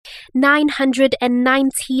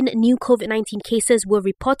919 new COVID-19 cases were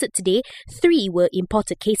reported today. 3 were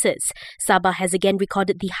imported cases. Sabah has again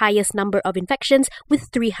recorded the highest number of infections with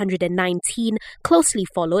 319, closely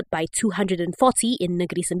followed by 240 in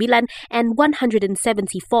Negeri Sembilan and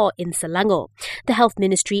 174 in Selangor. The Health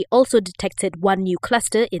Ministry also detected 1 new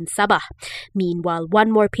cluster in Sabah. Meanwhile,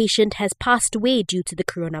 1 more patient has passed away due to the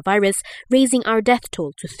coronavirus, raising our death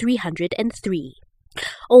toll to 303.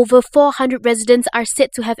 Over 400 residents are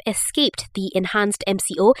said to have escaped the enhanced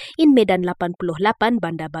MCO in Medan 88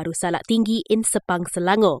 Bandar Baru Salak Tinggi in Sepang,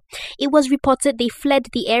 Selangor. It was reported they fled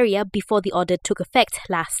the area before the order took effect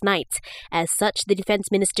last night. As such, the Defence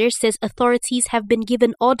Minister says authorities have been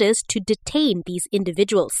given orders to detain these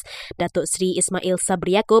individuals. Datuk Seri Ismail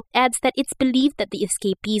Sabri Yaakob adds that it's believed that the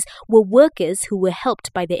escapees were workers who were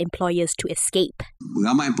helped by their employers to escape.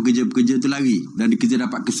 Ramai pekerja-pekerja itu lari dan kita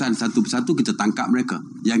dapat kesan satu persatu kita tangkap mereka.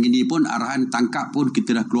 Yang ini pun arahan tangkap pun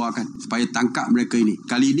kita dah keluarkan supaya tangkap mereka ini.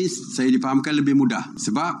 Kali ini saya difahamkan lebih mudah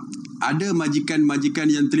sebab ada majikan-majikan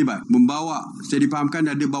yang terlibat membawa, saya difahamkan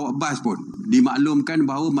ada bawa bas pun. Dimaklumkan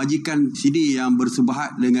bahawa majikan sini yang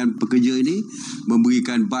bersebahat dengan pekerja ini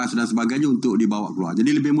memberikan bas dan sebagainya untuk dibawa keluar.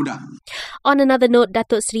 Jadi lebih mudah. On another note,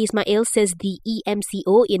 Datuk Seri Ismail says the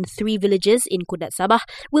EMCO in 3 villages in Kudat Sabah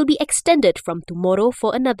will be extended from tomorrow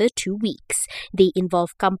for another 2 weeks. They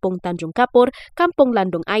involve Kampung Tanjung Kapur, Kampung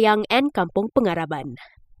Landung Ayang and Kampung Pengaraban.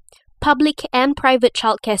 Public and private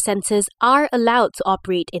childcare centres are allowed to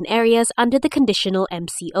operate in areas under the conditional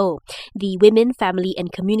MCO. The Women, Family and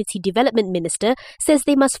Community Development Minister says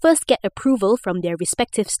they must first get approval from their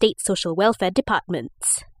respective state social welfare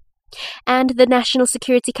departments. And the National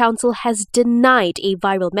Security Council has denied a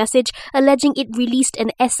viral message alleging it released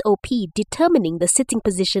an SOP determining the sitting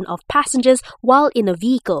position of passengers while in a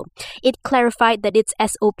vehicle. It clarified that its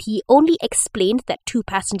SOP only explained that 2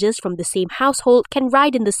 passengers from the same household can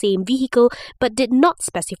ride in the same vehicle but did not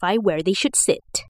specify where they should sit.